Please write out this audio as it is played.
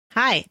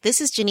Hi,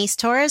 this is Janice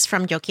Torres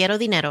from Yo Quiero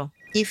Dinero.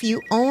 If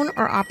you own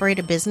or operate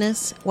a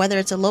business, whether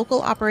it's a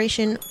local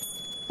operation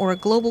or a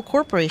global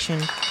corporation,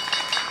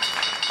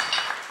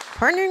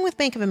 partnering with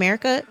Bank of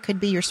America could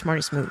be your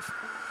smartest move.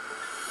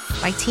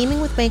 By teaming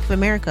with Bank of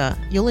America,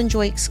 you'll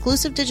enjoy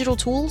exclusive digital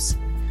tools,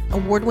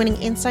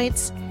 award-winning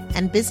insights,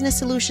 and business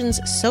solutions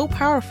so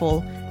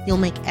powerful, you'll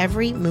make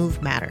every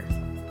move matter.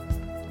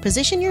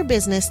 Position your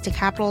business to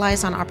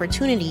capitalize on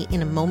opportunity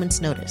in a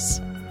moment's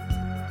notice.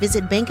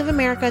 Visit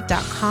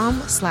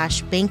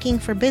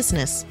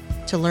bankofamerica.com/bankingforbusiness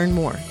to learn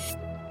more.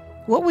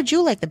 What would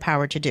you like the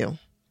power to do?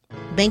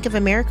 Bank of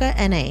America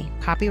N.A.,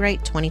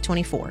 copyright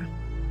 2024.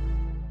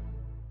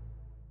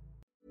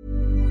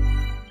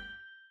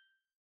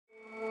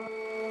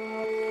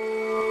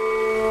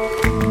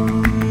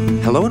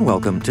 Hello and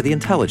welcome to The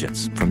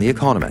Intelligence from The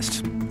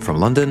Economist. From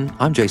London,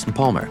 I'm Jason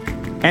Palmer.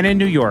 And in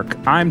New York,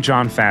 I'm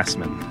John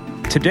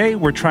Fassman. Today,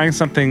 we're trying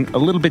something a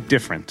little bit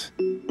different.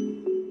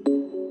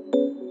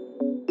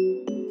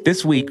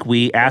 This week,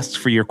 we asked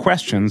for your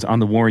questions on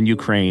the war in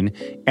Ukraine,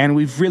 and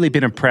we've really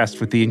been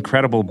impressed with the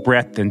incredible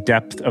breadth and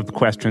depth of the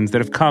questions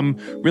that have come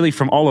really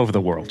from all over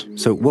the world.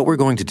 So what we're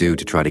going to do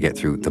to try to get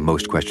through the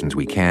most questions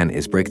we can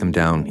is break them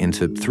down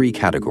into three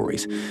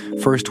categories.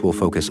 First, we'll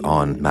focus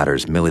on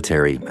matters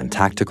military and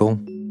tactical.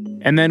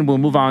 And then we'll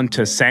move on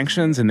to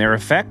sanctions and their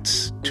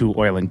effects, to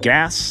oil and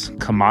gas,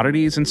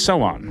 commodities, and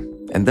so on.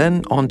 And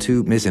then on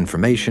to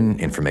misinformation,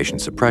 information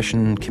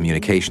suppression,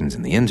 communications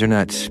in the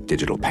internet,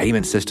 digital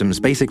payment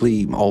systems,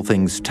 basically all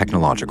things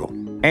technological.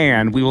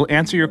 And we will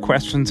answer your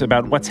questions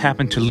about what's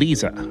happened to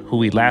Lisa, who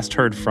we last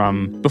heard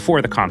from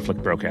before the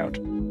conflict broke out.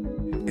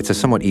 It's a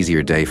somewhat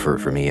easier day for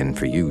me and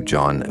for you,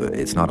 John.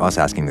 It's not us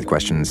asking the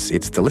questions,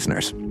 it's the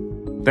listeners.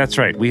 That's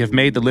right. We have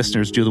made the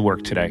listeners do the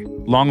work today.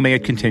 Long may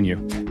it continue.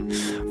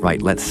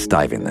 Right, let's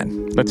dive in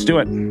then. Let's do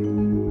it.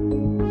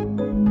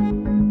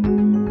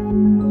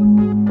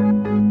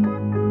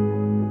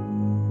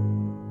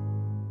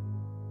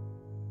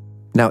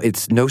 Now,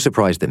 it's no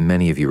surprise that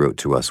many of you wrote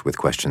to us with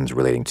questions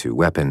relating to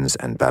weapons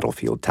and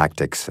battlefield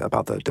tactics,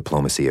 about the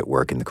diplomacy at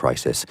work in the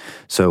crisis.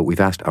 So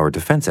we've asked our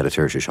defense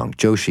editor, Shashank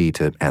Joshi,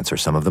 to answer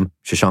some of them.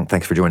 Shashank,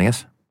 thanks for joining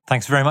us.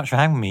 Thanks very much for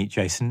having me,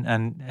 Jason.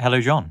 And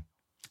hello, John.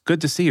 Good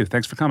to see you.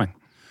 Thanks for coming.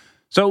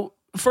 So,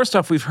 first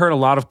off, we've heard a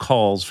lot of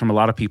calls from a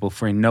lot of people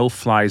for a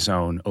no-fly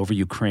zone over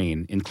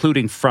Ukraine,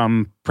 including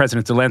from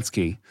President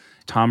Zelensky.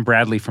 Tom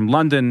Bradley from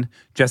London,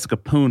 Jessica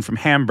Poon from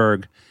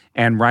Hamburg,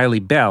 and Riley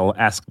Bell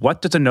asked,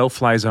 what does a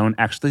no-fly zone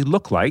actually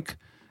look like?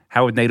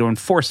 How would NATO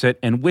enforce it?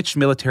 And which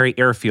military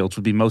airfields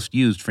would be most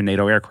used for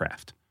NATO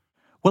aircraft?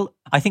 Well,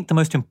 I think the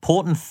most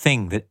important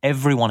thing that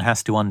everyone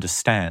has to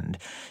understand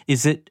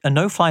is that a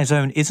no-fly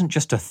zone isn't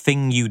just a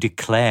thing you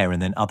declare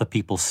and then other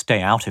people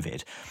stay out of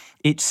it.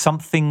 It's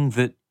something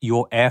that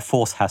your Air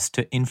Force has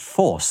to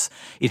enforce.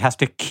 It has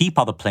to keep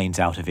other planes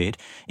out of it,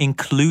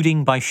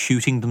 including by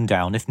shooting them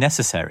down if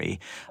necessary.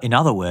 In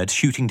other words,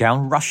 shooting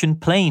down Russian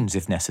planes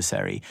if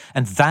necessary.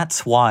 And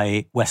that's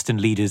why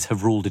Western leaders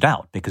have ruled it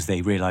out, because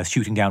they realize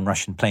shooting down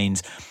Russian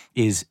planes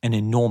is an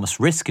enormous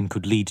risk and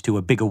could lead to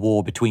a bigger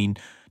war between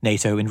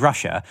NATO and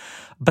Russia.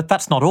 But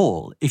that's not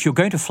all. If you're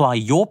going to fly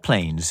your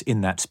planes in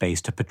that space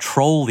to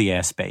patrol the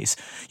airspace,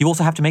 you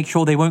also have to make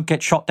sure they won't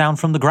get shot down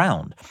from the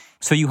ground.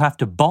 So you have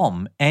to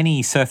bomb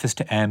any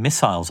surface-to-air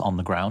missiles on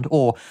the ground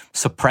or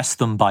suppress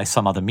them by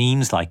some other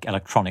means like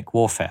electronic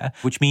warfare,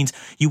 which means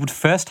you would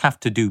first have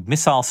to do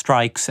missile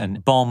strikes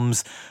and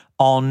bombs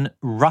on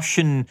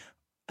Russian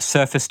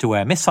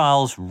surface-to-air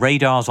missiles,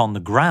 radars on the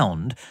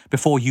ground,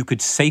 before you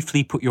could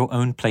safely put your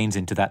own planes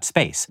into that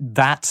space.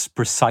 That's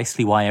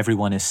precisely why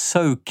everyone is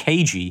so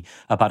cagey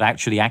about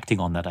actually acting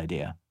on that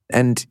idea.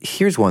 And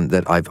here's one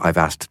that I've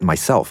asked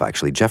myself,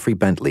 actually. Jeffrey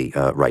Bentley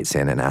writes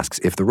in and asks,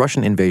 if the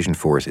Russian invasion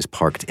force is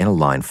parked in a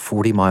line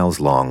 40 miles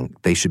long,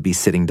 they should be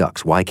sitting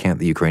ducks. Why can't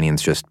the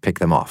Ukrainians just pick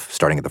them off,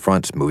 starting at the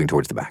front, moving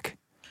towards the back?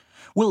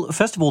 Well,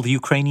 first of all, the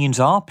Ukrainians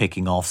are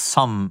picking off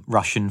some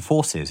Russian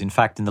forces. In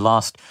fact, in the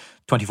last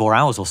 24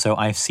 hours or so,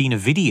 I've seen a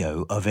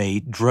video of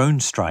a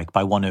drone strike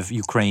by one of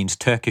Ukraine's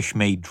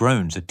Turkish-made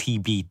drones, a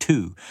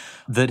TB2,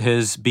 that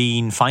has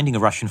been finding a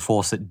Russian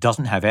force that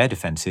doesn't have air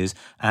defenses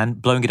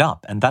and blowing it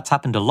up. And that's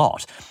happened a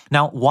lot.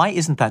 Now, why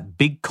isn't that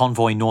big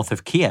convoy north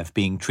of Kiev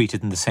being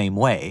treated in the same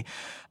way?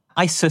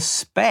 I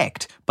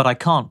suspect, but I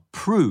can't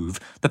prove,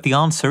 that the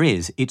answer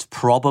is it's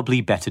probably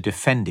better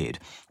defended.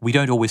 We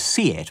don't always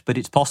see it, but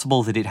it's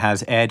possible that it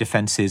has air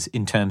defenses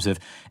in terms of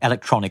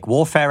electronic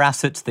warfare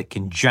assets that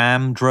can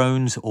jam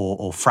drones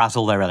or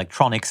frazzle their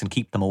electronics and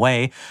keep them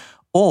away,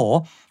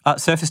 or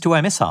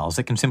surface-to-air missiles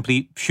that can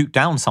simply shoot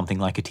down something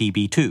like a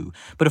TB2.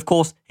 But of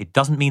course, it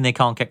doesn't mean they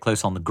can't get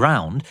close on the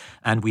ground,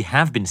 and we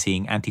have been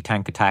seeing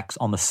anti-tank attacks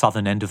on the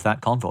southern end of that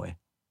convoy.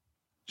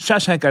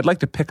 Shashank, I'd like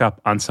to pick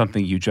up on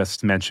something you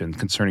just mentioned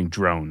concerning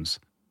drones.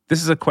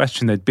 This is a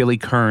question that Billy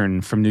Kern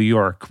from New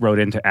York wrote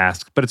in to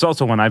ask, but it's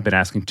also one I've been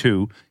asking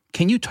too.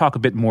 Can you talk a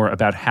bit more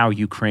about how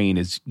Ukraine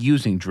is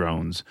using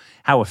drones,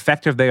 how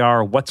effective they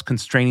are, what's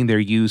constraining their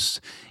use,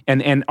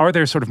 and are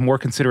there sort of more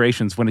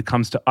considerations when it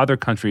comes to other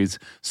countries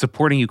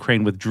supporting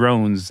Ukraine with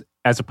drones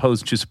as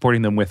opposed to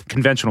supporting them with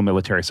conventional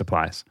military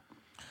supplies?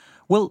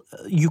 Well,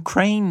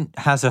 Ukraine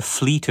has a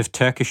fleet of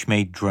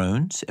Turkish-made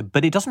drones,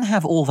 but it doesn't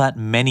have all that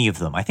many of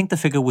them. I think the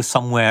figure was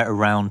somewhere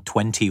around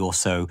 20 or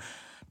so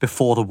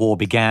before the war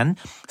began.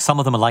 Some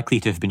of them are likely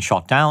to have been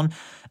shot down.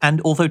 And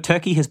although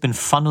Turkey has been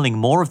funneling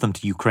more of them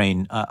to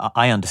Ukraine,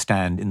 I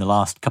understand, in the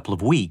last couple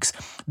of weeks,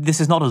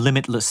 this is not a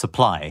limitless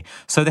supply.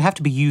 So they have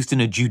to be used in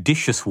a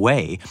judicious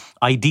way,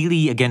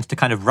 ideally against a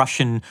kind of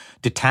Russian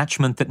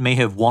detachment that may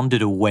have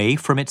wandered away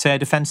from its air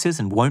defenses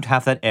and won't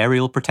have that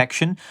aerial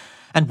protection.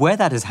 And where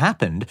that has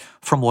happened,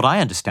 from what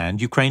I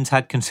understand, Ukraine's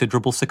had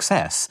considerable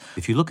success.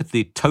 If you look at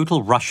the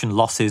total Russian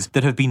losses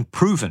that have been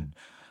proven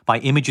by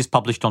images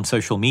published on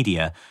social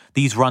media,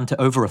 these run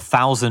to over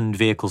 1,000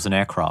 vehicles and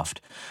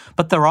aircraft.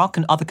 But there are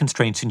other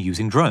constraints in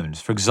using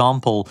drones. For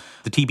example,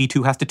 the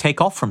TB2 has to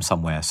take off from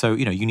somewhere. So,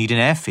 you need an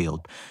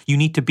airfield. You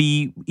need to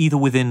be either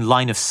within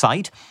line of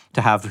sight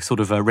to have sort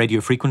of a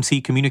radio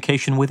frequency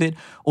communication with it,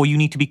 or you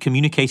need to be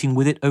communicating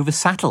with it over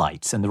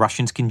satellites, and the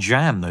Russians can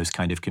jam those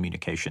kind of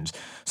communications.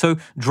 So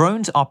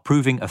drones are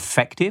proving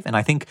effective, and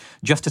I think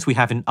just as we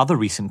have in other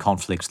recent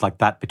conflicts like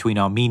that between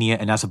Armenia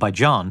and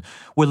Azerbaijan,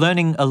 we're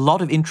learning a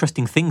lot of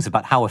interesting things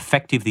about how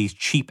effective these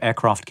cheap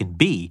aircraft can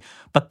be,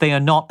 but they are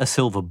not a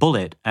silver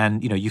bullet,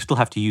 and you still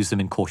have to use them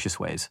in cautious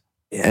ways.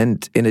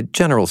 And in a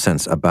general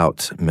sense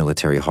about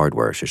military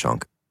hardware,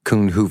 Shashank,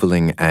 Koen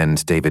Huveling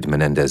and David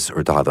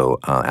Menendez-Hurtado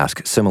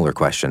ask similar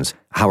questions.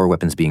 How are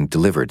weapons being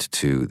delivered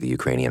to the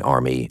Ukrainian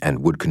army, and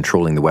would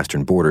controlling the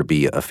western border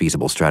be a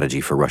feasible strategy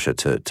for Russia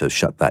to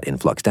shut that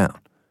influx down?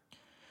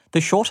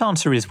 The short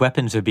answer is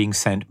weapons are being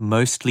sent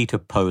mostly to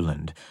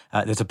Poland.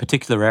 There's a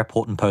particular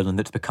airport in Poland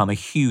that's become a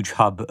huge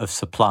hub of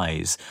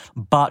supplies.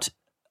 But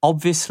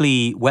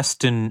obviously,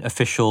 Western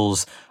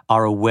officials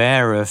are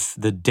aware of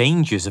the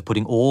dangers of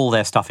putting all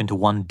their stuff into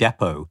one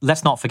depot.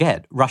 Let's not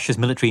forget, Russia's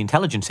military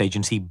intelligence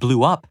agency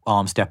blew up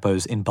arms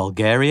depots in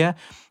Bulgaria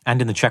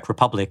and in the Czech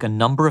Republic a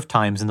number of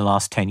times in the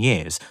last 10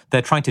 years.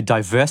 They're trying to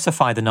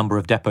diversify the number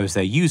of depots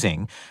they're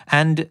using.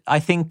 And I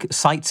think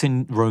sites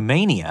in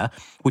Romania,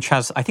 which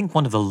has, I think,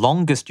 one of the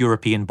longest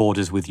European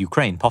borders with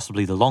Ukraine,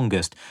 possibly the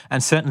longest,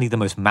 and certainly the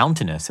most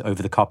mountainous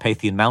over the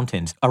Carpathian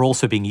Mountains, are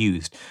also being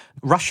used.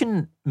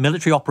 Russian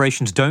military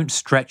operations don't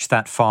stretch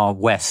that far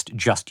west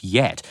just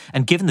yet.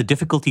 And given the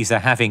difficulties they're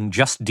having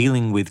just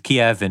dealing with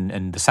Kiev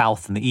and the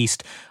south and the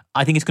east,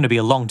 I think it's going to be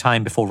a long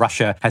time before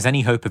Russia has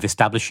any hope of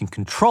establishing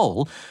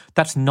control.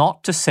 That's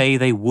not to say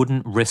they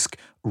wouldn't risk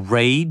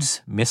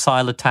raids,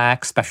 missile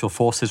attacks, special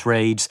forces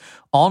raids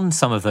on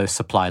some of those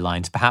supply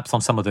lines, perhaps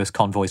on some of those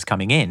convoys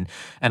coming in.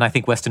 And I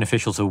think Western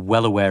officials are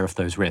well aware of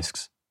those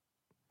risks.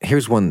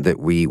 Here's one that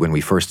when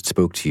we first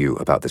spoke to you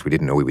about this, we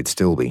didn't know we would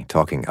still be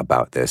talking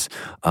about this.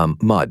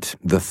 Mud,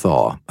 the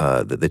thaw,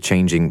 the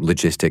changing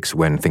logistics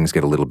when things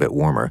get a little bit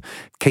warmer.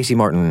 Casey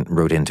Martin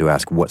wrote in to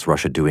ask what's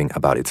Russia doing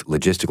about its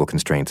logistical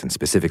constraints, and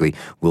specifically,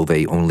 will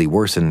they only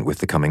worsen with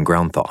the coming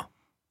ground thaw?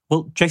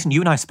 Well, Jason, you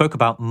and I spoke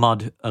about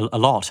mud a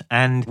lot,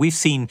 and we've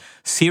seen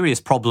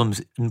serious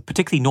problems,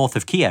 particularly north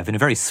of Kiev, in a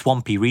very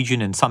swampy region,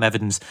 and some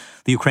evidence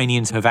the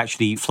Ukrainians have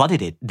actually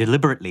flooded it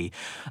deliberately.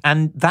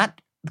 And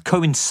that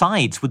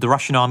coincides with the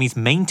Russian army's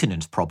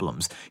maintenance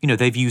problems.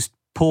 They've used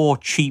poor,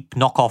 cheap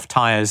knockoff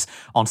tires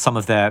on some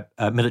of their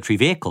military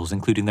vehicles,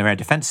 including their air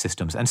defense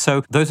systems. And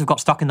so those have got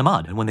stuck in the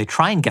mud. And when they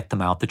try and get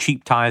them out, the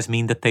cheap tires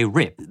mean that they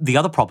rip. The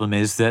other problem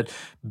is that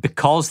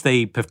because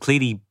they have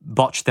clearly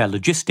botched their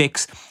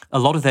logistics, a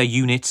lot of their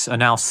units are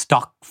now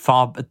stuck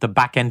far at the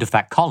back end of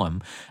that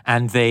column,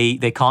 and they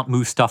can't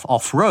move stuff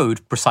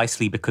off-road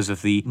precisely because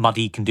of the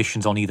muddy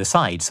conditions on either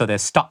side. So they're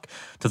stuck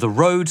to the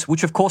roads,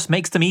 which of course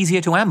makes them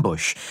easier to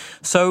ambush.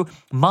 So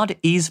mud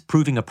is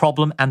proving a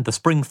problem, and the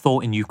spring thaw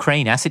in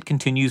Ukraine, as it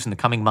continues in the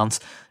coming months,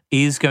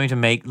 is going to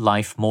make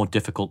life more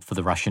difficult for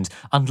the Russians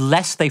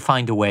unless they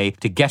find a way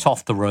to get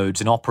off the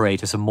roads and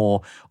operate as a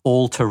more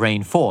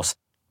all-terrain force.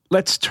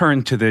 Let's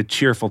turn to the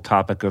cheerful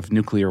topic of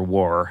nuclear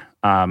war.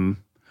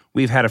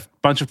 We've had a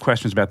bunch of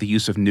questions about the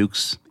use of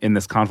nukes in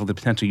this conflict, the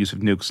potential use of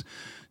nukes.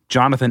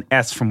 Jonathan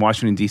S. from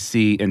Washington,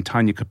 D.C., and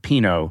Tanya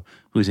Capino,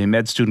 who's a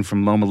med student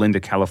from Loma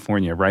Linda,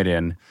 California, write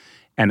in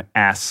and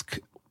ask,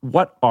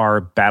 what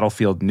are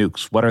battlefield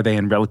nukes? What are they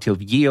in relative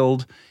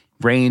yield,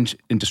 range,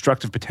 and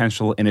destructive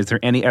potential? And is there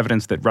any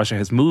evidence that Russia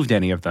has moved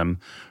any of them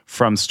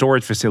from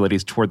storage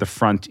facilities toward the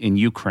front in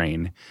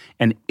Ukraine?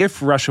 And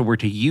if Russia were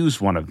to use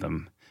one of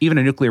them, even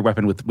a nuclear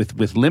weapon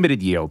with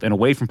limited yield and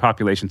away from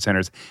population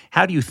centers,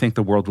 how do you think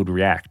the world would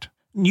react?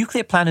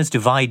 Nuclear planners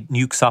divide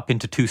nukes up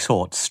into two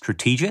sorts: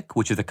 strategic,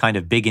 which are the kind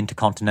of big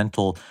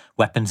intercontinental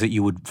weapons that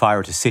you would fire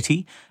at a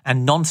city,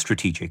 and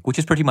non-strategic, which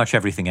is pretty much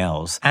everything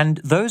else. And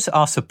those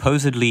are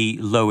supposedly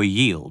lower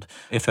yield.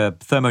 If a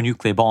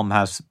thermonuclear bomb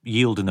has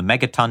yield in the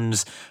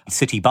megatons,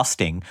 city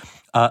busting,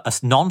 a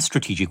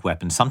non-strategic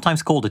weapon,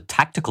 sometimes called a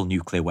tactical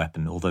nuclear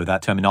weapon, although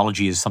that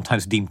terminology is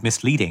sometimes deemed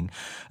misleading,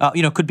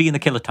 could be in the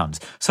kilotons.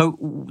 So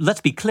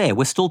let's be clear,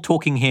 we're still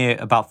talking here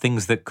about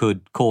things that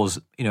could cause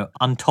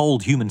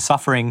untold human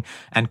suffering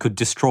and could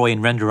destroy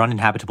and render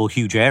uninhabitable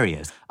huge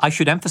areas. I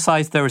should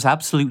emphasize there is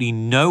absolutely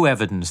no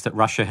evidence that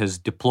Russia has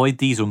deployed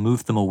these or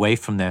moved them away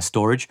from their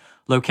storage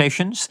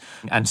locations.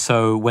 And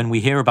so when we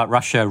hear about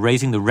Russia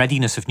raising the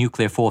readiness of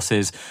nuclear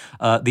forces,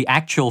 the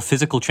actual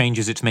physical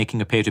changes it's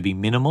making appear to be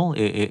minimal,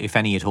 if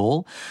any at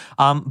all.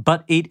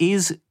 But it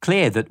is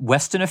clear that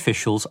Western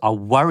officials are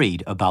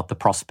worried about the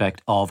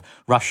prospect of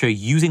Russia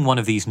using one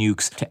of these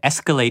nukes to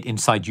escalate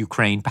inside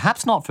Ukraine,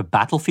 perhaps not for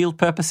battlefield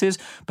purposes,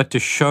 but to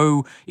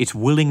show its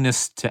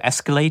willingness to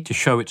escalate, to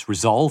show its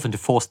resolve, and to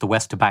force the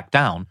West to back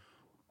down.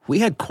 We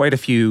had quite a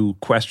few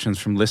questions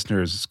from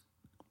listeners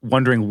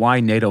wondering why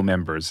NATO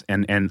members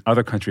and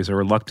other countries are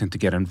reluctant to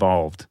get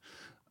involved.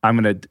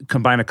 I'm going to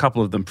combine a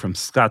couple of them from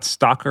Scott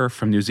Stocker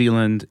from New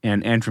Zealand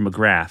and Andrew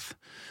McGrath.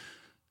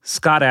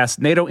 Scott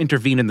asked, NATO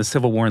intervened in the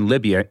civil war in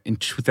Libya in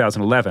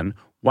 2011.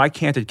 Why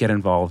can't it get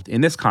involved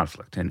in this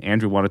conflict? And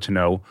Andrew wanted to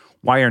know,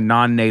 why are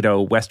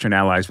non-NATO Western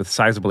allies with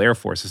sizable air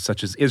forces,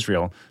 such as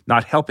Israel,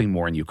 not helping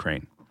more in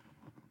Ukraine?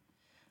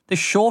 The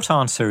short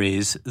answer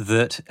is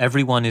that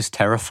everyone is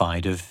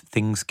terrified of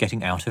things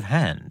getting out of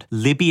hand.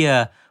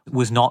 Libya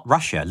was not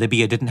Russia.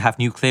 Libya didn't have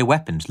nuclear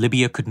weapons.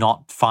 Libya could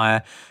not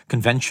fire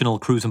conventional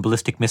cruise and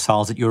ballistic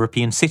missiles at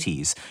European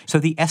cities. So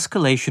the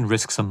escalation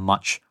risks are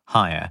much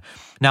higher.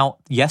 Now,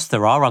 yes,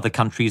 there are other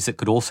countries that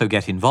could also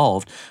get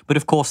involved. But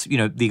of course,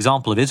 the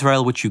example of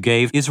Israel, which you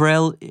gave,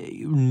 Israel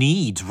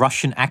needs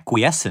Russian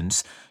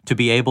acquiescence to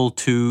be able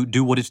to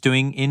do what it's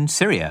doing in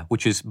Syria,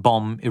 which is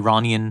bomb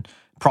Iranian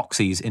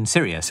proxies in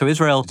Syria. So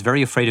Israel is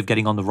very afraid of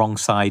getting on the wrong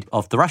side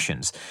of the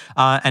Russians.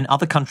 And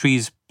other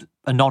countries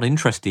are not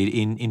interested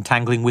in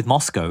entangling with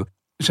Moscow.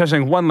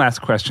 Shashank, one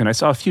last question. I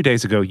saw a few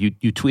days ago you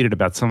tweeted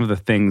about some of the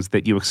things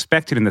that you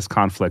expected in this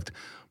conflict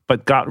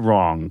but got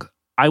wrong.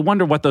 I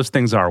wonder what those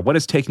things are. What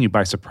has taken you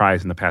by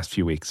surprise in the past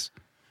few weeks?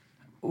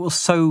 Well,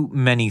 so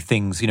many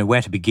things,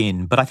 where to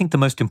begin. But I think the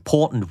most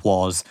important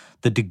was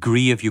the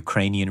degree of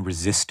Ukrainian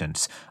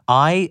resistance.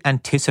 I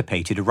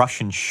anticipated a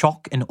Russian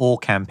shock and awe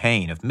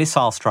campaign of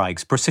missile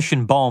strikes,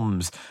 precision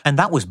bombs, and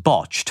that was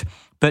botched.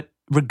 But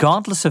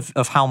regardless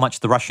of how much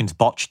the Russians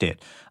botched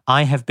it,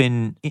 I have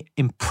been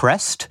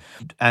impressed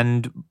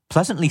and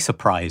pleasantly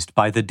surprised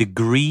by the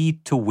degree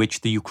to which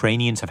the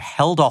Ukrainians have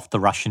held off the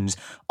Russians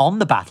on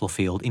the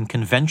battlefield in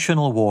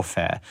conventional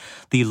warfare.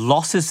 The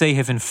losses they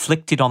have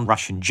inflicted on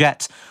Russian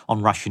jets,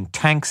 on Russian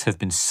tanks, have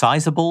been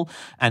sizable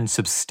and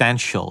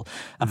substantial.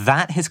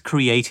 That has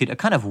created a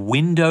kind of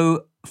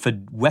window for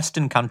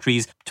Western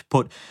countries to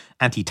put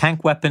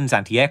anti-tank weapons,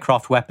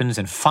 anti-aircraft weapons,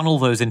 and funnel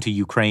those into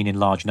Ukraine in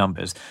large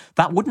numbers.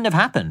 That wouldn't have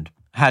happened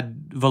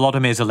had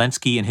Volodymyr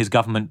Zelensky and his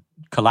government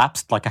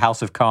collapsed like a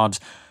house of cards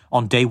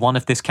on day one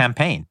of this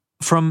campaign.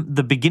 From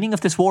the beginning of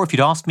this war, if you'd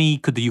asked me,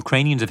 could the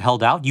Ukrainians have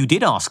held out? You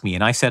did ask me,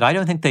 and I said, I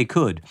don't think they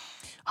could.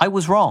 I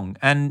was wrong,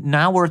 and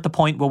now we're at the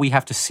point where we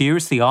have to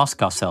seriously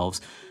ask ourselves,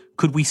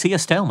 could we see a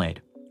stalemate?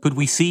 Could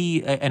we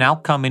see an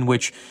outcome in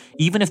which,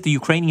 even if the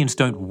Ukrainians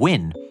don't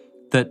win,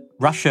 that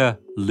Russia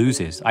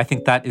loses? I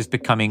think that is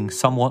becoming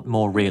somewhat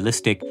more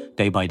realistic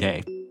day by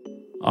day.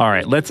 All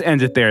right, let's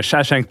end it there.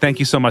 Shashank, thank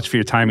you so much for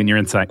your time and your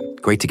insight.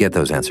 Great to get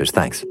those answers.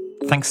 Thanks.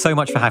 Thanks so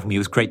much for having me. It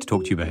was great to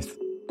talk to you both.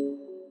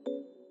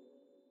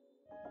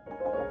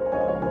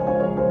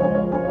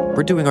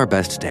 We're doing our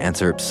best to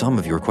answer some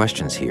of your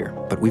questions here,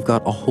 but we've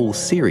got a whole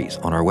series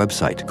on our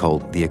website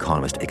called The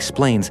Economist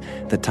Explains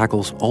that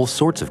tackles all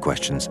sorts of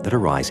questions that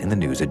arise in the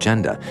news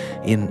agenda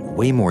in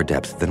way more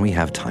depth than we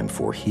have time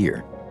for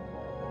here.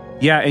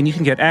 Yeah, and you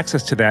can get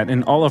access to that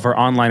and all of our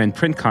online and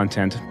print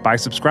content by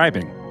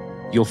subscribing.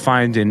 You'll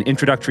find an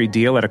introductory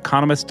deal at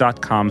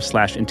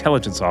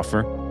economist.com/intelligence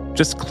offer.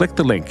 Just click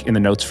the link in the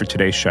notes for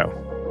today's show.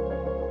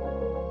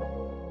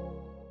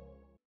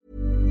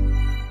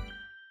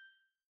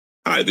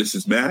 Hi, this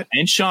is Matt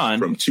and Sean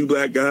from Two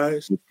Black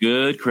Guys with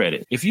Good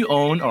Credit. If you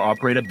own or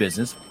operate a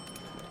business,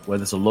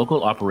 whether it's a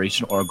local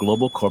operation or a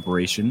global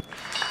corporation,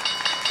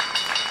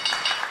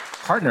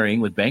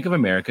 partnering with Bank of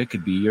America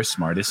could be your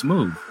smartest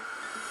move.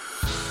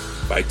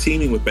 By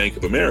teaming with Bank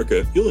of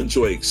America, you'll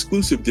enjoy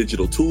exclusive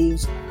digital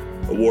tools,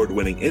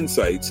 award-winning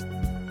insights,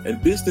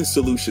 and business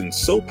solutions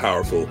so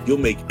powerful you'll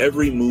make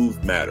every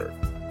move matter.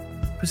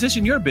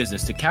 Position your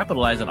business to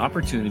capitalize on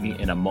opportunity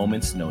in a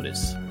moment's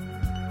notice.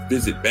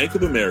 Visit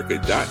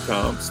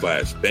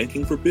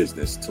bankofamerica.com/banking for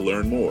business to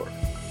learn more.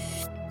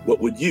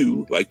 What would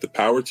you like the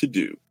power to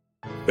do?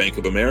 Bank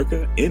of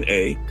America,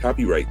 N.A.,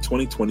 copyright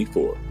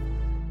 2024.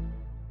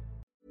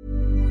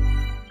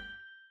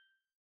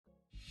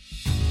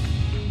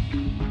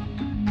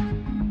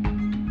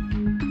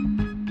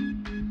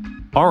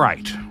 All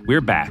right, we're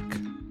back.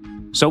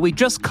 So we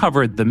just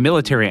covered the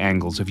military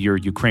angles of your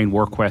Ukraine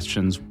war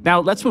questions.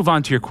 Now let's move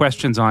on to your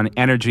questions on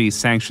energy,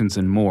 sanctions,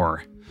 and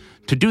more.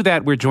 To do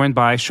that, we're joined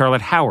by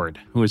Charlotte Howard,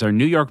 who is our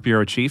New York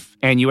bureau chief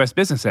and U.S.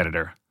 business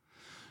editor.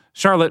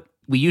 Charlotte,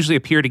 we usually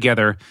appear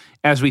together,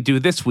 as we do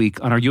this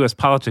week on our U.S.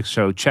 politics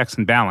show, Checks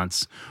and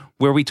Balance,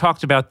 where we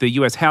talked about the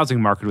U.S.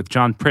 housing market with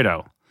John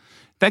Prideaux.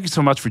 Thank you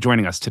so much for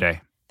joining us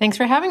today. Thanks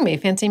for having me.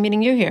 Fancy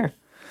meeting you here.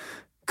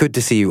 Good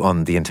to see you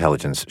on The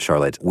Intelligence,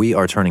 Charlotte. We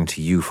are turning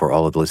to you for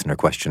all of the listener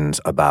questions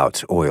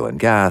about oil and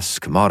gas,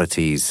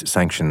 commodities,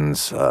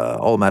 sanctions,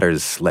 all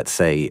matters, let's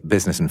say,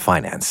 business and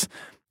finance.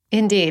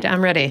 Indeed,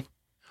 I'm ready.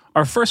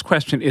 Our first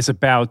question is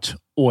about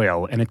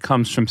oil, and it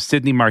comes from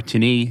Sydney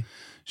Martini.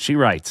 She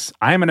writes,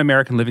 I am an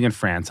American living in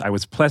France. I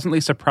was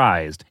pleasantly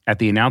surprised at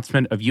the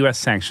announcement of U.S.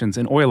 sanctions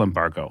and oil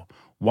embargo.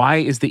 Why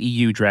is the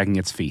EU dragging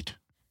its feet?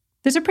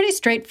 There's a pretty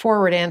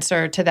straightforward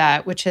answer to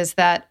that, which is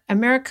that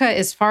America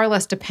is far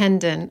less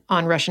dependent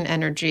on Russian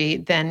energy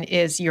than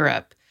is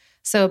Europe.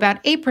 So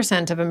about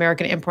 8% of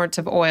American imports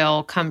of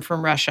oil come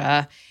from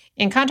Russia.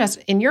 In contrast,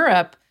 in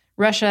Europe,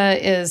 Russia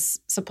is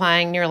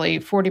supplying nearly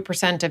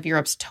 40% of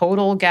Europe's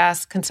total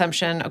gas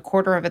consumption, a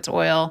quarter of its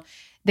oil.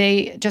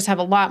 They just have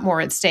a lot more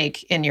at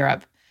stake in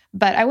Europe.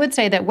 But I would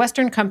say that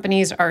Western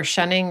companies are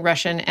shunning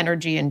Russian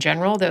energy in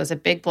general. There was a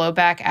big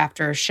blowback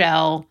after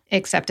Shell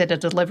accepted a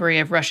delivery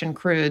of Russian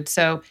crude.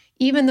 So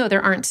even though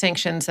there aren't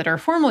sanctions that are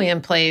formally in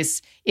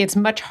place, it's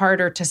much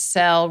harder to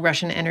sell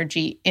Russian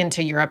energy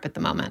into Europe at the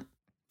moment.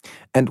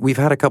 And we've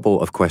had a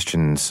couple of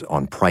questions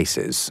on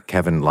prices.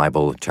 Kevin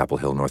Leibel, Chapel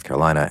Hill, North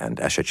Carolina, and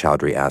Esha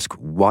Chowdhury ask,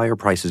 why are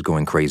prices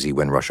going crazy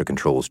when Russia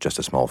controls just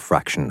a small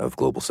fraction of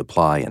global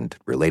supply? And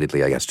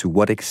relatedly, I guess, to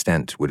what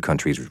extent would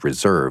countries'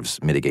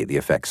 reserves mitigate the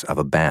effects of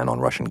a ban on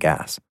Russian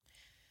gas?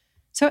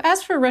 So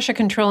as for Russia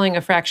controlling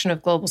a fraction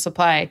of global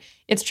supply,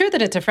 it's true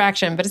that it's a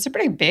fraction, but it's a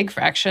pretty big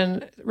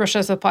fraction.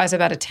 Russia supplies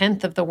about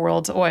 1/10 of the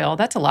world's oil.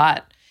 That's a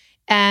lot.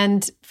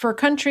 And for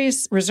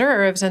countries'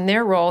 reserves and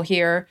their role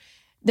here,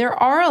 there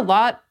are a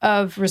lot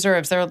of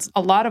reserves. There's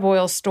a lot of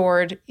oil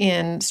stored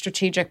in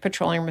strategic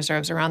petroleum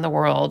reserves around the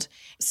world.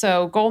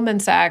 So Goldman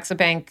Sachs, a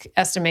bank,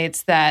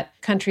 estimates that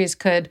countries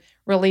could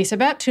release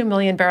about 2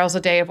 million barrels a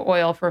day of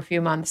oil for a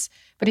few months.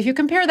 But if you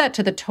compare that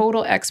to the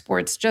total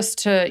exports just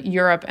to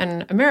Europe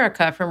and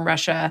America from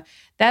Russia,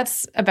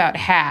 that's about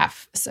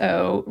half.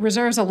 So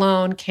reserves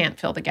alone can't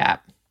fill the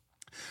gap.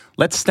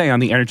 Let's stay on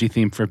the energy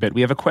theme for a bit.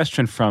 We have a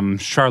question from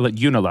Charlotte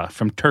Junila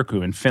from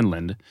Turku in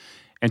Finland.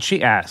 And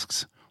she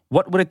asks,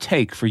 what would it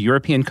take for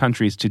European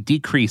countries to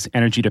decrease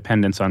energy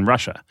dependence on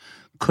Russia?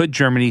 Could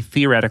Germany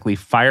theoretically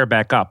fire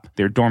back up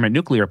their dormant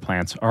nuclear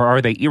plants, or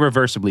are they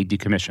irreversibly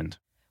decommissioned?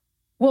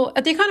 Well,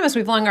 at The Economist,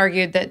 we've long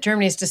argued that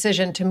Germany's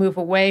decision to move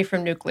away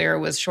from nuclear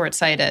was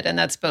short-sighted, and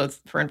that's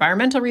both for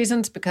environmental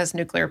reasons, because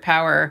nuclear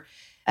power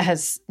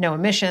has no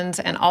emissions,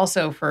 and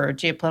also for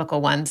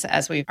geopolitical ones,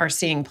 as we are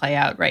seeing play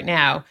out right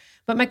now.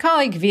 But my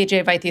colleague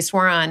Vijay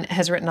Vaidhyanathan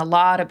has written a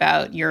lot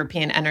about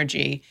European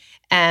energy,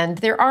 and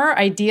there are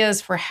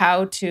ideas for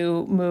how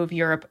to move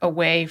Europe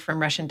away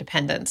from Russian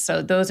dependence.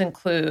 So those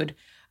include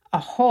a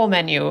whole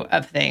menu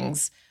of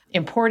things: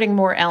 importing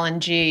more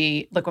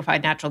LNG,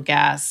 liquefied natural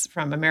gas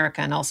from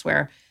America and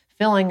elsewhere,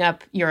 filling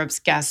up Europe's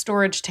gas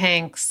storage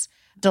tanks,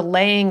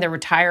 delaying the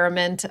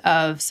retirement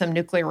of some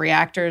nuclear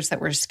reactors that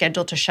were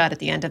scheduled to shut at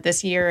the end of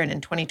this year and in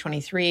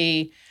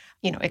 2023,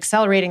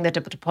 accelerating the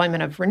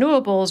deployment of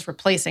renewables,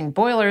 replacing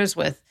boilers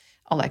with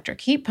electric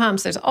heat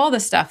pumps. There's all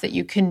this stuff that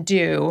you can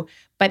do,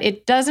 but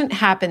it doesn't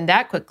happen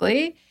that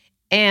quickly.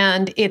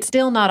 And it's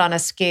still not on a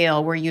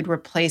scale where you'd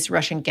replace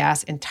Russian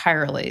gas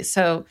entirely.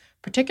 So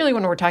particularly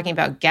when we're talking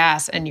about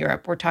gas in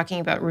Europe, we're talking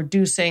about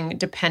reducing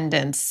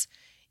dependence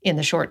in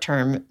the short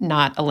term,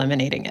 not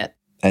eliminating it.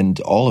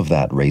 And all of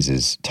that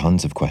raises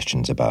tons of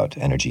questions about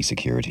energy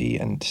security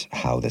and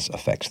how this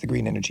affects the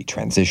green energy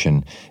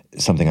transition,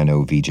 something I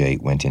know Vijay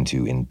went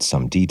into in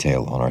some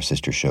detail on our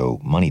sister show,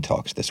 Money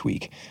Talks, this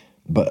week.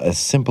 But a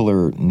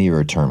simpler,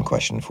 nearer-term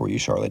question for you,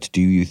 Charlotte.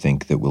 Do you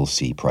think that we'll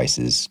see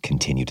prices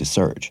continue to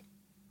surge?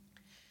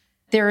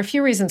 There are a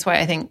few reasons why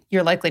I think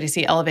you're likely to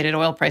see elevated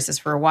oil prices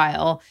for a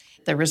while.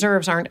 The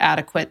reserves aren't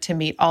adequate to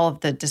meet all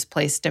of the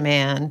displaced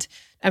demand.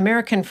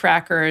 American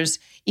frackers,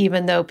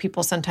 even though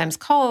people sometimes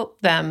call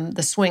them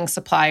the swing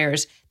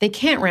suppliers, they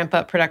can't ramp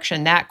up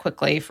production that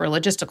quickly for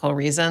logistical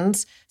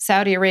reasons.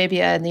 Saudi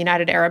Arabia and the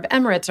United Arab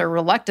Emirates are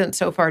reluctant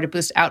so far to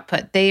boost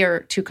output. They are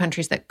two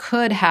countries that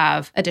could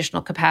have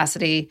additional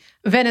capacity.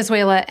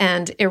 Venezuela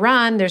and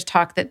Iran, there's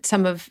talk that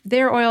some of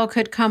their oil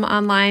could come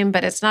online,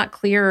 but it's not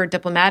clear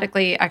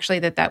diplomatically actually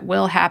that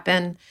will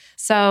happen.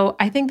 So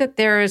I think that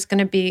there is going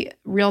to be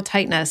real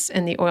tightness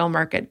in the oil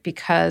market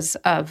because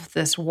of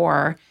this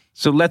war.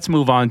 So let's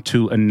move on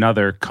to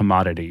another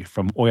commodity,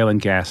 from oil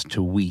and gas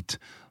to wheat.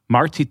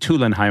 Martti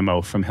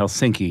Tulenheimo from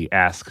Helsinki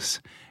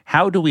asks,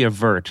 how do we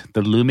avert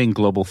the looming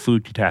global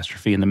food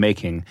catastrophe in the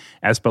making,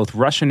 as both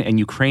Russian and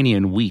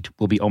Ukrainian wheat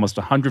will be almost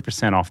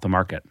 100% off the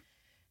market?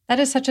 That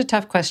is such a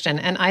tough question,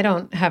 and I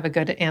don't have a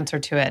good answer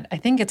to it. I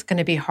think it's going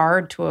to be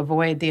hard to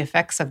avoid the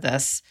effects of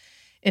this.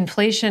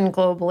 Inflation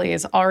globally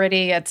is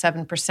already at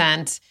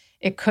 7%.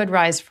 It could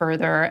rise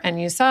further.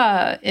 And you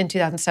saw in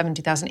 2007,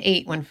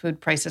 2008, when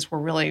food prices were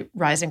really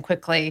rising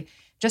quickly,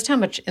 just how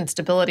much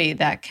instability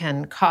that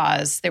can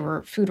cause. There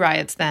were food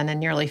riots then in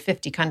nearly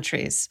 50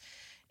 countries.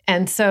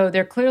 And so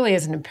there clearly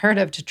is an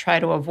imperative to try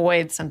to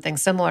avoid something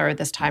similar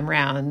this time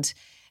around.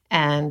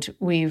 And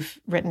we've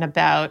written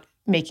about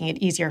making it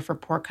easier for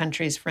poor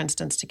countries, for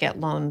instance, to get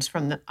loans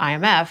from the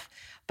IMF.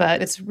 but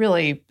it's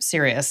really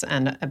serious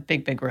and a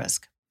big, big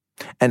risk.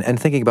 And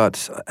thinking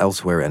about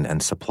elsewhere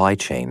and supply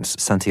chains,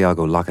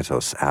 Santiago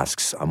Lakatos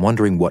asks, I'm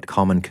wondering what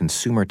common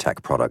consumer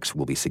tech products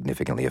will be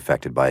significantly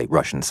affected by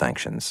Russian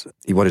sanctions.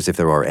 He wonders if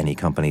there are any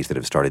companies that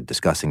have started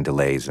discussing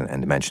delays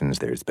and mentions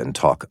there's been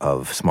talk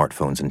of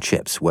smartphones and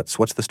chips. What's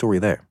the story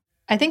there?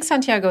 I think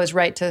Santiago is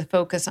right to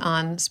focus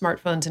on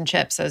smartphones and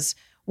chips as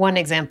one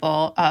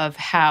example of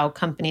how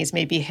companies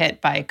may be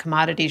hit by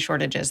commodity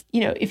shortages.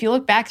 If you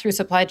look back through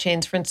supply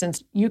chains, for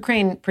instance,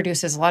 Ukraine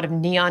produces a lot of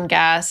neon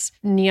gas.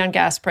 Neon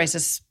gas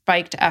prices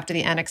spiked after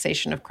the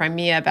annexation of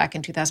Crimea back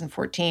in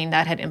 2014.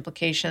 That had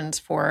implications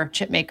for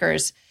chip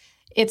makers.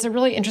 It's a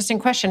really interesting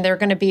question. There are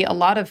going to be a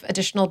lot of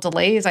additional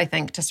delays, I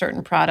think, to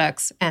certain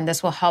products, and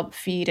this will help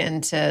feed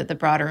into the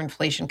broader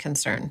inflation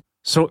concern.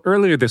 So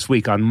earlier this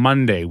week, on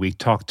Monday, we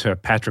talked to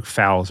Patrick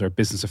Fowles, our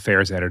business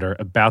affairs editor,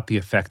 about the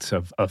effects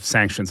of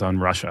sanctions on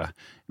Russia.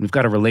 And we've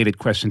got a related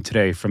question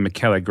today from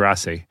Michele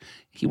Grassi.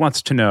 He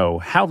wants to know,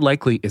 how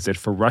likely is it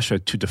for Russia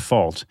to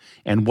default,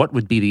 and what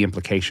would be the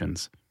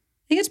implications?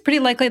 I think it's pretty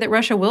likely that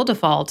Russia will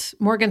default.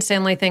 Morgan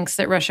Stanley thinks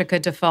that Russia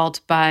could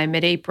default by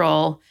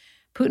mid-April.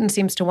 Putin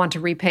seems to want to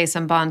repay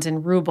some bonds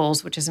in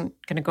rubles, which isn't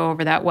going to go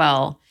over that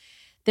well.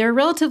 There are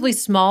relatively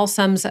small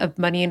sums of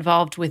money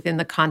involved within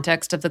the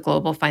context of the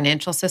global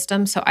financial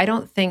system. So I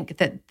don't think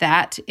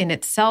that in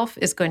itself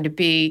is going to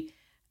be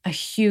a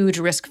huge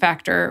risk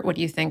factor. What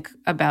do you think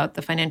about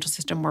the financial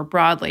system more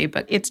broadly?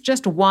 But it's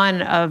just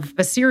one of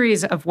a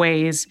series of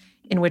ways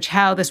in which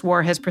how this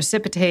war has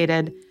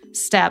precipitated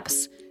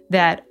steps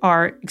that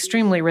are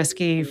extremely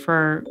risky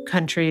for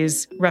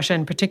countries, Russia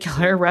in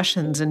particular,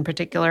 Russians in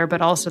particular,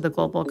 but also the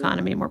global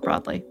economy more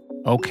broadly.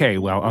 Okay,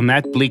 well, on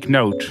that bleak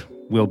note,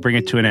 we'll bring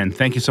it to an end.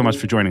 Thank you so much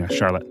for joining us,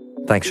 Charlotte.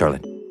 Thanks,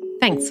 Charlotte.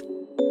 Thanks.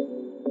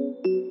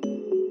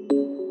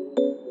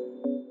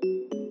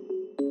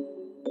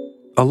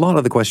 A lot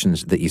of the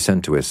questions that you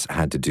sent to us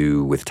had to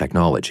do with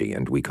technology,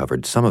 and we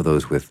covered some of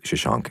those with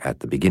Shashank at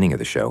the beginning of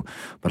the show.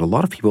 But a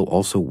lot of people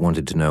also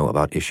wanted to know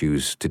about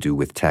issues to do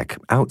with tech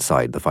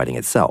outside the fighting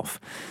itself.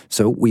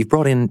 So we've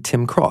brought in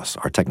Tim Cross,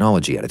 our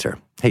technology editor.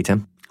 Hey,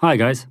 Tim. Hi,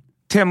 guys.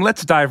 Tim,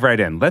 let's dive right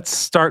in. Let's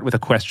start with a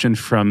question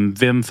from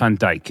Wim van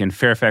Dijk in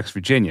Fairfax,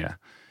 Virginia.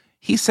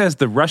 He says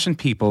the Russian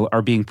people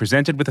are being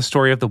presented with a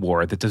story of the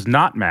war that does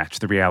not match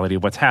the reality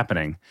of what's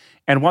happening,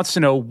 and wants to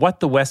know what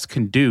the West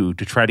can do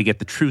to try to get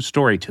the true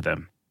story to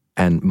them.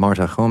 And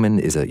Marta Homan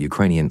is a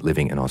Ukrainian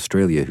living in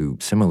Australia who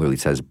similarly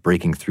says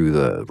breaking through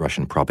the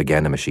Russian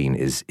propaganda machine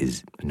is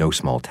no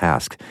small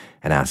task,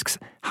 and asks,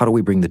 how do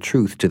we bring the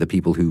truth to the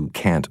people who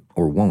can't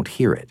or won't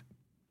hear it?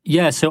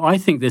 Yeah, so I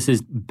think this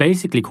is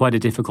basically quite a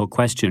difficult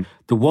question.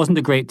 There wasn't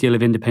a great deal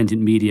of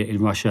independent media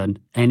in Russia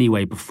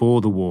anyway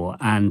before the war,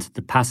 and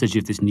the passage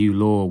of this new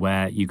law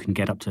where you can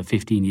get up to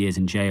 15 years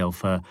in jail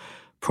for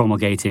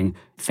promulgating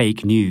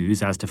fake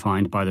news as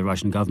defined by the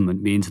Russian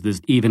government means there's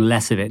even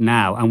less of it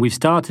now. And we've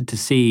started to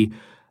see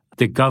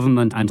the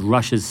government and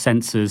Russia's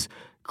censors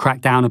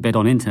crack down a bit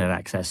on internet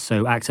access.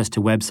 So access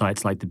to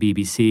websites like the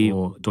BBC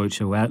or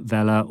Deutsche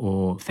Welle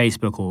or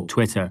Facebook or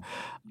Twitter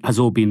has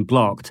all been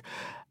blocked.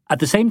 At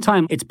the same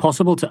time, it's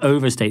possible to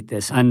overstate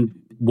this. And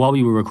while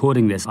we were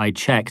recording this, I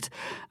checked.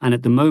 And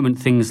at the moment,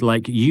 things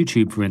like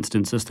YouTube, for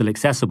instance, are still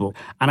accessible.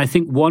 And I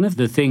think one of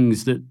the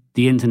things that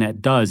the internet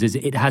does is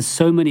it has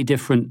so many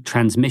different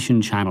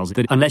transmission channels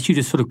that unless you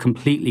just sort of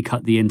completely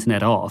cut the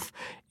internet off,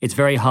 it's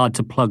very hard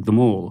to plug them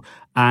all.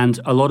 And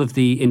a lot of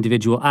the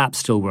individual apps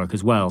still work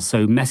as well.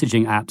 So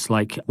messaging apps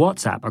like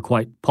WhatsApp are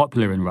quite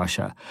popular in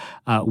Russia.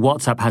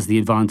 WhatsApp has the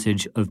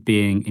advantage of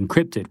being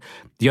encrypted.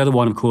 The other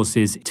one, of course,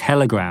 is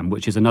Telegram,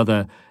 which is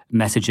another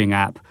messaging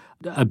app,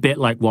 a bit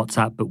like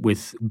WhatsApp, but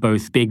with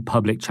both big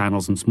public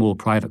channels and small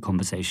private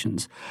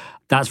conversations.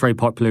 That's very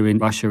popular in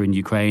Russia, in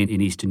Ukraine,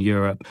 in Eastern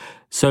Europe.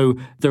 So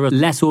there are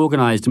less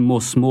organized and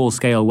more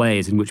small-scale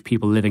ways in which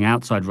people living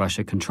outside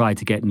Russia can try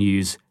to get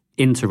news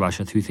into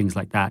Russia through things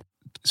like that.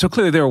 So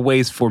clearly there are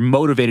ways for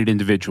motivated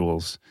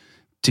individuals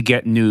to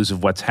get news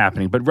of what's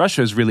happening, but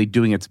Russia is really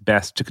doing its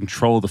best to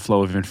control the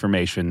flow of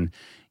information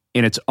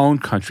in its own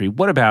country.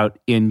 What about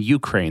in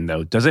Ukraine,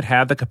 though? Does it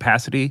have the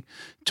capacity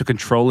to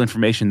control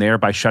information there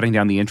by shutting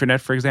down the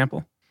internet, for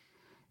example?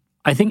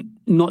 I think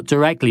not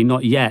directly,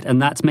 not yet.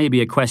 And that's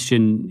maybe a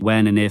question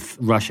when and if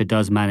Russia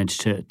does manage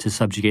to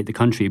subjugate the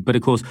country. But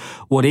of course,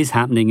 what is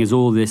happening is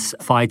all this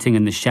fighting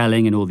and the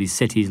shelling in all these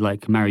cities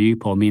like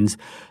Mariupol means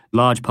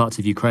large parts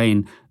of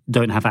Ukraine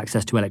don't have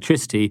access to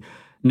electricity.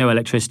 No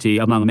electricity,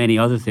 among many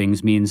other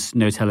things, means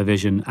no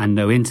television and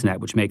no internet,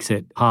 which makes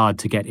it hard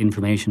to get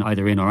information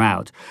either in or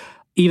out.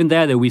 Even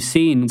there, though, we've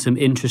seen some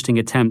interesting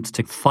attempts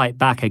to fight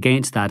back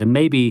against that. And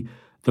maybe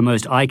the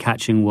most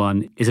eye-catching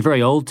one is a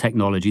very old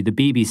technology. The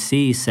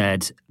BBC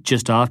said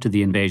just after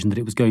the invasion that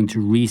it was going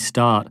to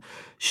restart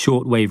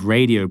shortwave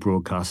radio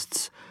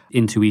broadcasts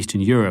into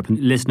Eastern Europe. And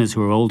listeners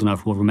who are old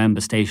enough will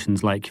remember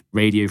stations like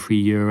Radio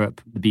Free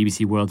Europe, the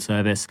BBC World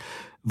Service,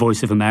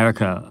 Voice of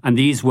America. And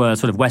these were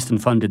sort of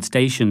Western-funded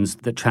stations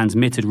that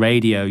transmitted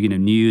radio,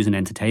 news and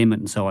entertainment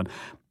and so on,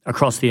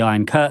 across the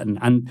Iron Curtain.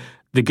 And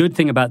The good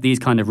thing about these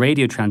kind of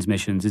radio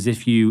transmissions is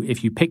if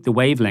you pick the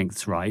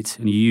wavelengths right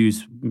and you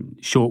use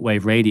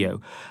shortwave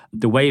radio,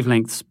 the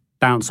wavelengths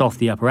bounce off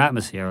the upper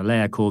atmosphere, a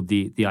layer called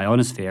the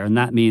ionosphere, and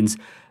that means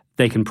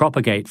they can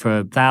propagate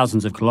for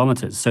thousands of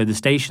kilometers. So the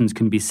stations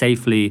can be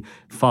safely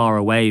far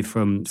away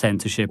from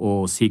censorship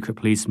or secret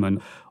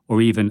policemen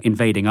or even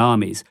invading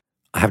armies.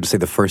 I have to say,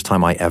 the first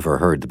time I ever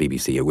heard the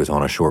BBC, it was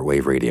on a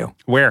shortwave radio.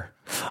 Where?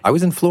 I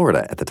was in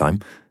Florida at the time.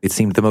 It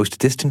seemed the most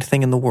distant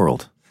thing in the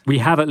world. We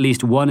have at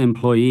least one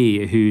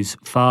employee whose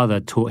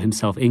father taught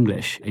himself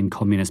English in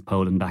communist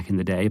Poland back in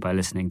the day by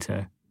listening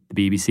to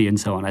the BBC and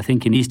so on. I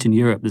think in Eastern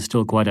Europe, there's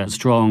still quite a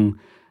strong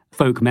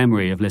folk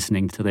memory of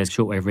listening to those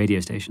shortwave radio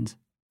stations.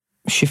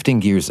 Shifting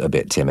gears a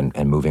bit, Tim,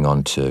 and moving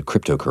on to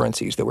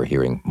cryptocurrencies that we're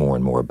hearing more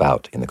and more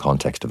about in the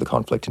context of the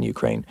conflict in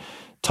Ukraine.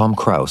 Tom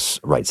Kraus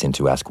writes in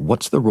to ask,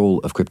 what's the role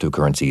of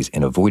cryptocurrencies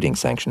in avoiding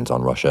sanctions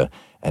on Russia,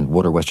 and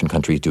what are Western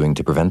countries doing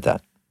to prevent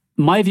that?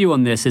 My view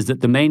on this is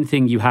that the main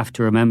thing you have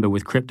to remember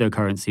with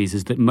cryptocurrencies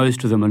is that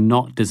most of them are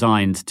not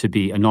designed to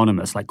be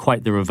anonymous, like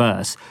quite the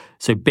reverse.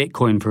 So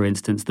Bitcoin, for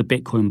instance, the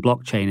Bitcoin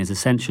blockchain is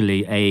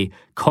essentially a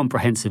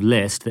comprehensive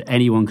list that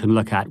anyone can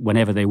look at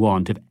whenever they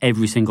want of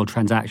every single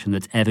transaction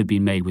that's ever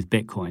been made with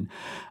Bitcoin.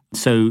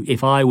 So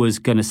if I was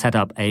going to set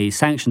up a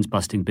sanctions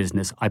busting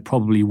business, I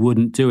probably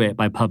wouldn't do it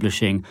by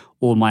publishing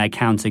all my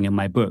accounting and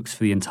my books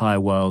for the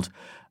entire world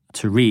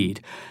to read.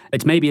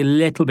 It's maybe a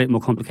little bit more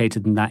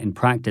complicated than that in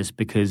practice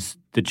because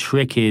the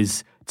trick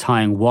is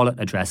tying wallet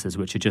addresses,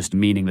 which are just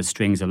meaningless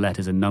strings of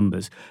letters and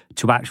numbers,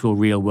 to actual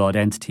real-world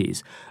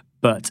entities.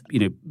 But,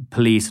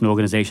 police and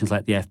organizations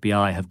like the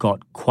FBI have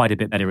got quite a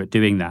bit better at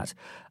doing that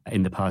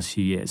in the past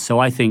few years. So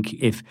I think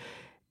if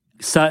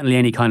certainly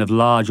any kind of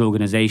large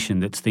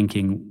organization that's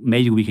thinking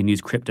maybe we can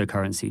use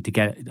cryptocurrency to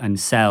get and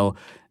sell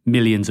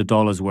millions of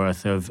dollars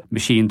worth of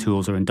machine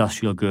tools or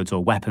industrial goods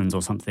or weapons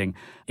or something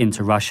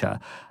into Russia,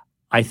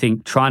 I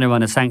think trying to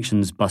run a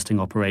sanctions-busting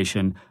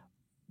operation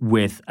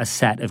with a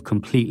set of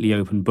completely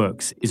open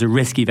books is a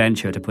risky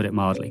venture, to put it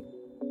mildly.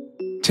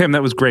 Tim,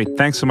 that was great.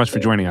 Thanks so much for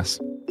joining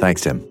us.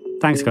 Thanks, Tim.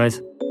 Thanks, guys.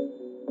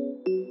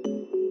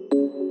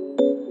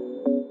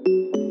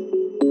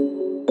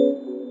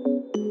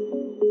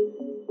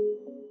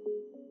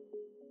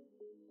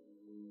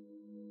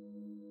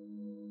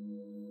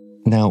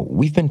 Now,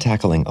 we've been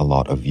tackling a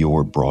lot of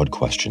your broad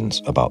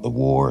questions about the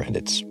war and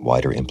its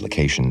wider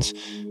implications.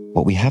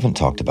 What we haven't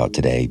talked about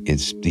today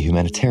is the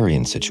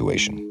humanitarian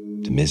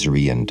situation, the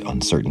misery and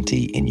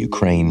uncertainty in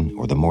Ukraine,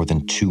 or the more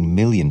than 2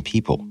 million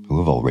people who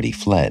have already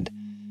fled.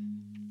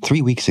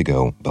 3 weeks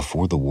ago,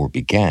 before the war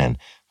began,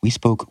 we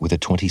spoke with a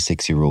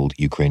 26-year-old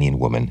Ukrainian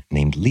woman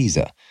named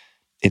Lisa.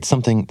 It's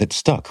something that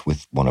stuck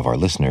with one of our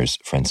listeners,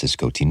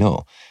 Francisco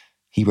Tino.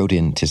 He wrote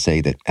in to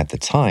say that at the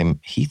time,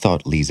 he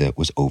thought Lisa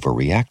was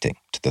overreacting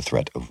to the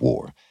threat of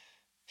war.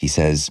 He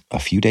says, a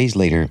few days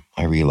later,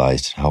 I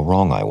realized how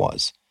wrong I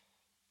was.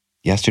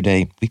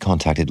 Yesterday, we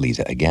contacted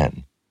Lisa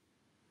again.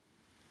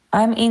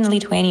 I'm in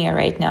Lithuania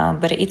right now,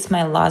 but it's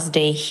my last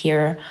day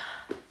here.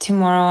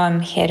 Tomorrow I'm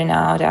heading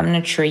out. I'm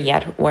not sure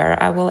yet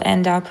where I will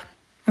end up.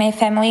 My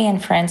family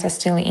and friends are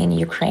still in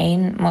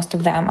Ukraine. Most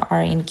of them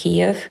are in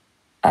Kiev.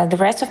 The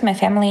rest of my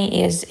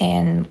family is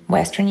in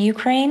Western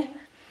Ukraine.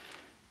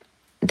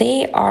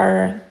 They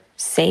are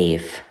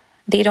safe.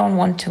 They don't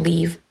want to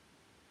leave.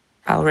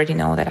 I already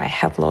know that I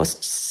have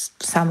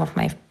lost some of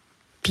my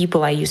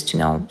people I used to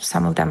know.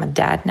 Some of them are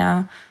dead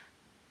now.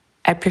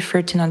 I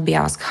prefer to not be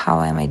asked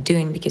how am I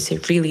doing because I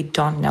really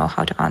don't know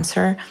how to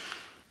answer.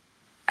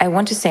 I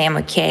want to say I'm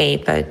okay,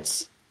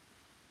 but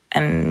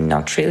I'm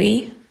not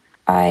really.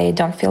 I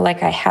don't feel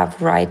like I have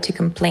right to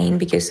complain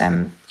because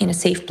I'm in a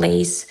safe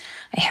place.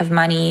 I have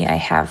money. I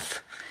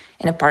have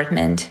an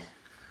apartment.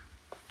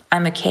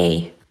 I'm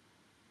okay.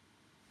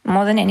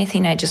 More than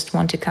anything, I just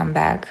want to come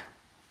back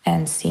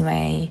and see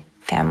my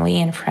family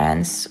and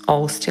friends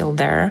all still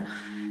there,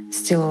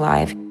 still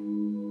alive.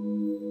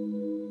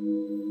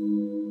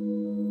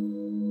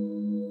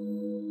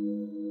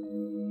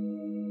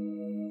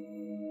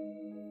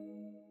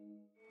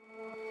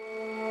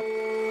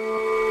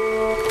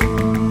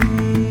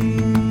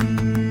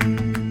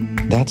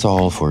 That's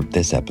all for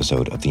this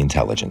episode of The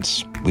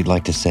Intelligence. We'd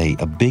like to say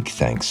a big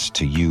thanks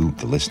to you,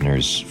 the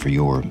listeners, for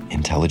your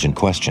intelligent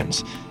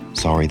questions.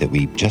 Sorry that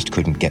we just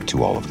couldn't get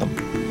to all of them.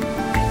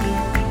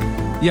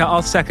 Yeah,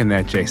 I'll second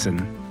that,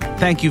 Jason.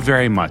 Thank you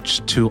very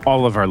much to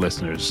all of our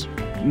listeners,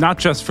 not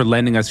just for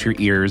lending us your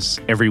ears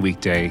every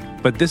weekday,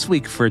 but this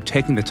week for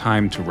taking the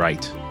time to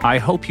write. I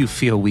hope you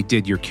feel we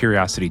did your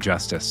curiosity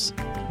justice.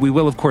 We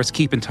will, of course,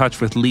 keep in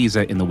touch with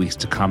Lisa in the weeks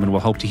to come, and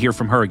we'll hope to hear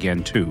from her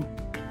again, too.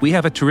 We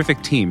have a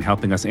terrific team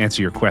helping us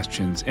answer your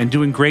questions and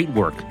doing great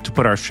work to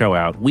put our show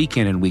out week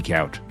in and week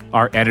out.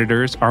 Our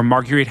editors are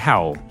Marguerite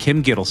Howell,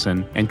 Kim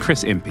Gittleson, and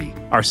Chris Impey.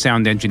 Our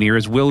sound engineer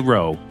is Will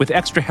Rowe, with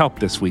extra help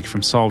this week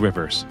from Saul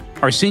Rivers.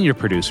 Our senior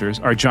producers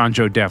are John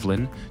Joe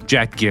Devlin,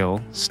 Jack Gill,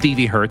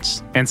 Stevie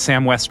Hertz, and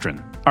Sam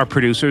Westron. Our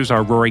producers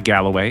are Rory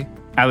Galloway,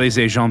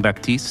 Alize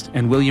Jean-Baptiste,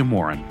 and William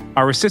Warren.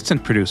 Our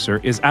assistant producer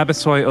is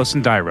Abasoy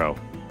Osundairo.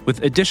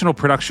 with additional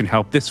production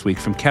help this week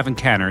from Kevin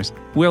Canners.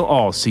 We'll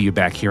all see you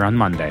back here on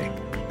Monday.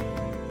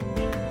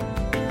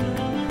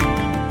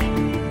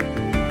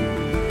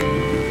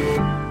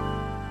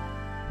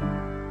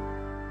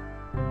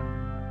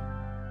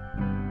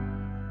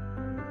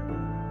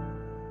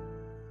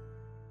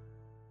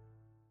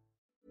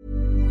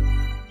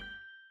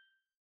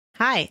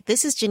 Hi,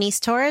 this is Janice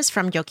Torres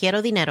from Yo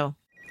Quiero Dinero.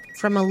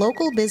 From a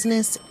local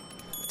business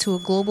to a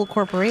global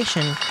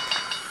corporation,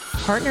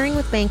 partnering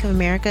with Bank of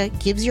America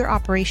gives your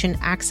operation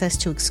access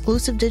to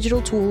exclusive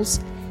digital tools,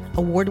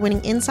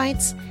 award-winning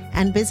insights,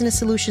 and business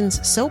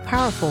solutions so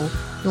powerful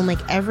you'll make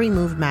every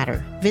move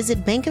matter.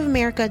 Visit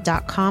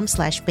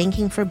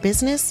bankofamerica.com/banking for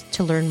business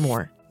to learn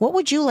more. What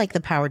would you like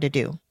the power to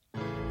do?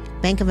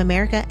 Bank of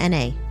America,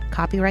 N.A.,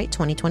 copyright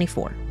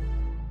 2024.